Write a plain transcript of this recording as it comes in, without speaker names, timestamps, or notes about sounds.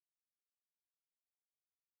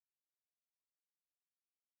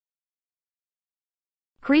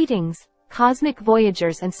Greetings, cosmic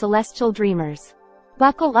voyagers and celestial dreamers.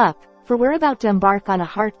 Buckle up, for we're about to embark on a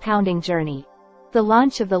heart-pounding journey. The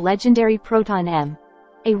launch of the legendary Proton-M,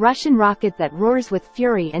 a Russian rocket that roars with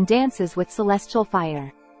fury and dances with celestial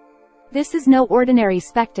fire. This is no ordinary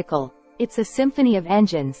spectacle, it's a symphony of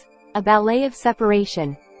engines, a ballet of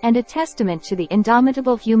separation, and a testament to the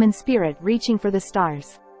indomitable human spirit reaching for the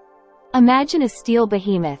stars. Imagine a steel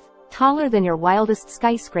behemoth, taller than your wildest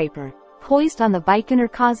skyscraper, poised on the Baikonur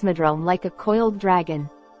Cosmodrome like a coiled dragon.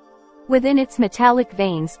 Within its metallic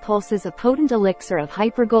veins pulses a potent elixir of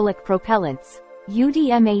hypergolic propellants,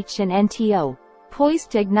 UDMH and NTO,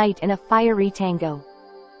 poised to ignite in a fiery tango.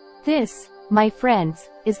 This, my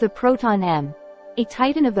friends, is the Proton-M, a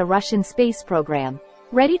titan of the Russian space program,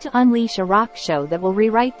 ready to unleash a rock show that will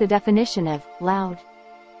rewrite the definition of loud.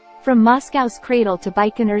 From Moscow's cradle to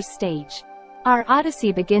Baikonur's stage, our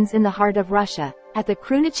odyssey begins in the heart of Russia, at the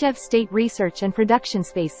Khrunichev State Research and Production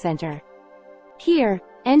Space Center. Here,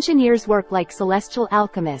 engineers work like celestial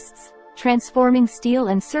alchemists, transforming steel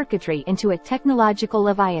and circuitry into a technological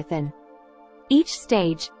leviathan. Each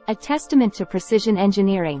stage, a testament to precision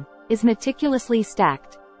engineering, is meticulously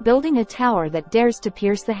stacked, building a tower that dares to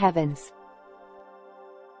pierce the heavens.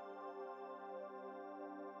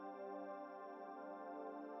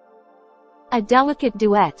 A delicate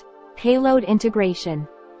duet, payload integration.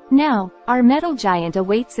 Now, our metal giant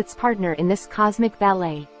awaits its partner in this cosmic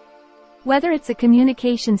ballet. Whether it's a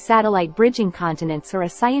communication satellite bridging continents or a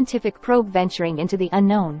scientific probe venturing into the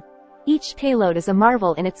unknown, each payload is a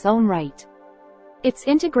marvel in its own right. Its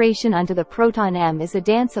integration onto the Proton-M is a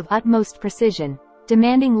dance of utmost precision,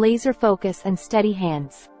 demanding laser focus and steady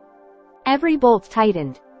hands. Every bolt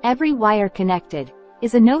tightened, every wire connected,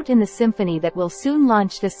 is a note in the symphony that will soon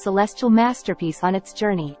launch this celestial masterpiece on its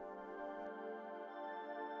journey.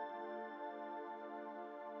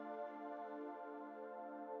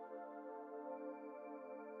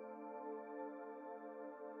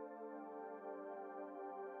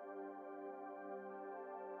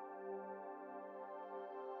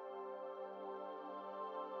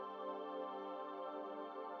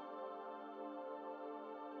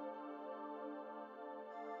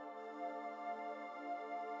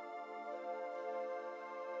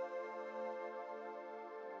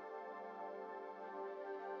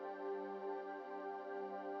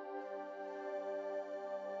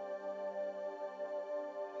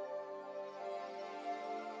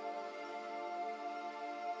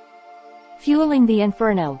 Fueling the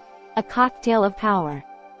inferno, a cocktail of power.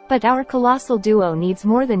 But our colossal duo needs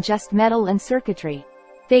more than just metal and circuitry.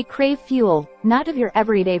 They crave fuel, not of your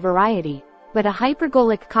everyday variety, but a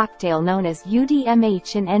hypergolic cocktail known as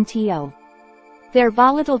UDMH and NTO. Their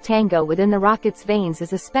volatile tango within the rocket's veins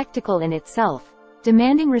is a spectacle in itself,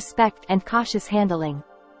 demanding respect and cautious handling.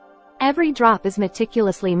 Every drop is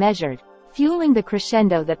meticulously measured, fueling the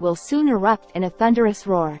crescendo that will soon erupt in a thunderous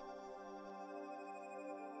roar.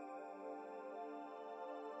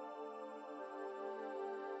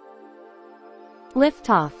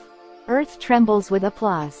 Liftoff. Earth trembles with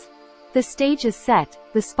applause. The stage is set,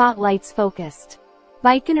 the spotlights focused.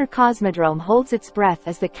 Baikonur Cosmodrome holds its breath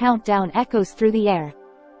as the countdown echoes through the air.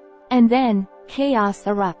 And then, chaos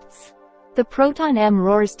erupts. The Proton-M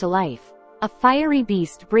roars to life, a fiery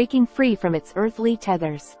beast breaking free from its earthly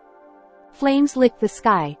tethers. Flames lick the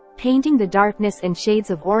sky, painting the darkness in shades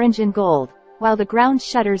of orange and gold, while the ground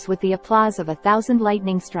shudders with the applause of 1,000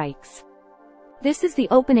 lightning strikes. This is the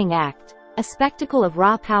opening act, a spectacle of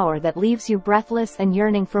raw power that leaves you breathless and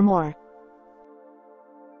yearning for more.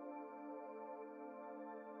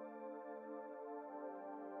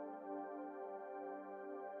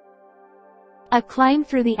 A climb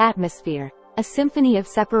through the atmosphere, a symphony of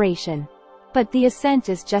separation. But the ascent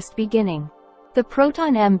is just beginning. The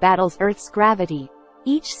Proton-M battles Earth's gravity,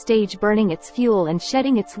 each stage burning its fuel and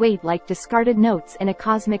shedding its weight like discarded notes in a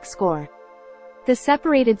cosmic score. The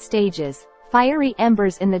separated stages, fiery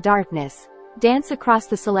embers in the darkness, dance across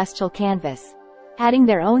the celestial canvas, adding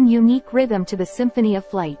their own unique rhythm to the symphony of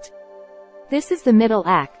flight. This is the middle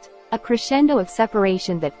act, a crescendo of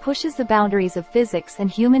separation that pushes the boundaries of physics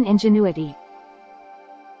and human ingenuity.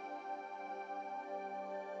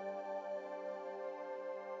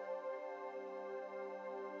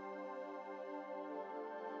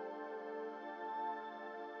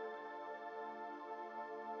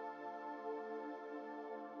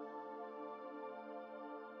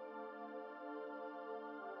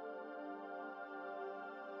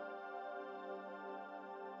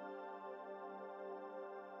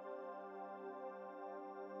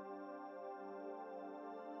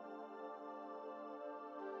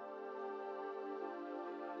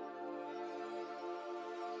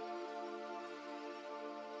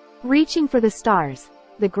 Reaching for the stars.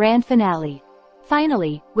 The grand finale.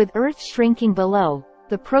 Finally, with Earth shrinking below,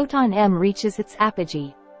 the Proton-M reaches its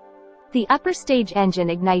apogee. The upper stage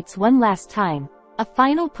engine ignites one last time, a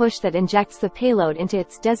final push that injects the payload into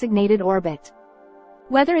its designated orbit.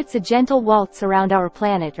 Whether it's a gentle waltz around our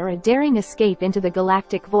planet or a daring escape into the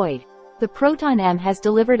galactic void, the Proton-M has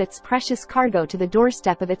delivered its precious cargo to the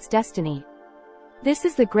doorstep of its destiny. This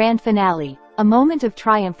is the grand finale, a moment of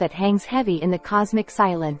triumph that hangs heavy in the cosmic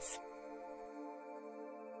silence.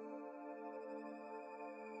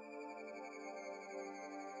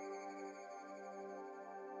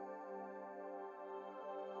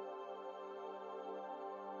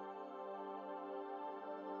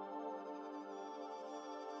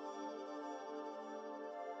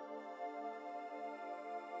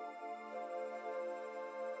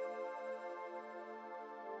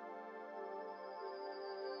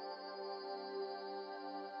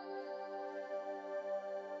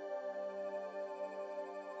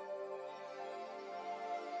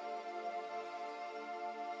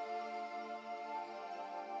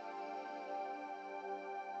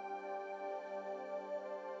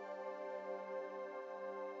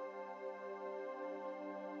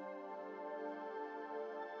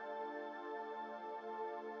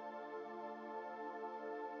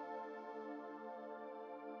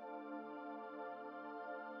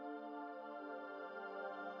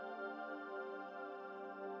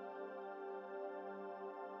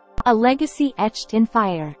 A legacy etched in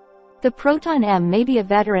fire. The Proton-M may be a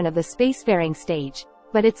veteran of the spacefaring stage,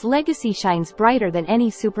 but its legacy shines brighter than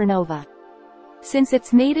any supernova. Since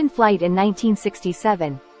its maiden flight in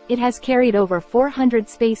 1967, it has carried over 400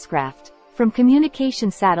 spacecraft, from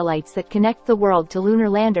communication satellites that connect the world to lunar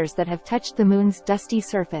landers that have touched the moon's dusty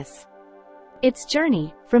surface. Its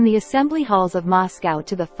journey, from the assembly halls of Moscow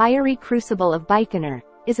to the fiery crucible of Baikonur,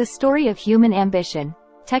 is a story of human ambition,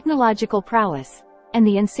 technological prowess, and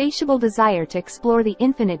the insatiable desire to explore the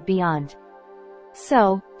infinite beyond.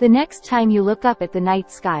 So, the next time you look up at the night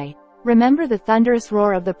sky, remember the thunderous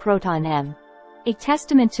roar of the Proton-M, a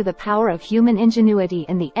testament to the power of human ingenuity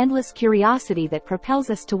and the endless curiosity that propels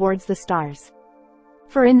us towards the stars.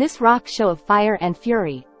 For in this rock show of fire and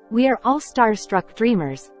fury, we are all starstruck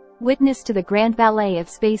dreamers, witness to the grand ballet of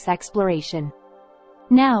space exploration.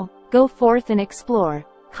 Now, go forth and explore,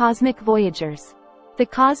 cosmic voyagers. The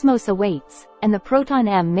cosmos awaits, and the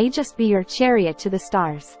Proton-M may just be your chariot to the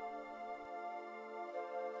stars.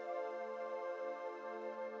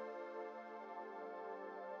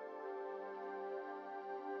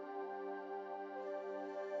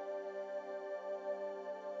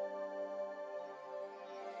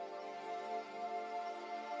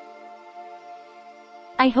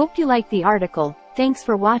 I hope you liked the article. Thanks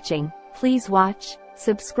for watching. Please watch,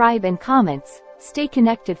 subscribe and comments. Stay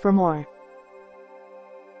connected for more.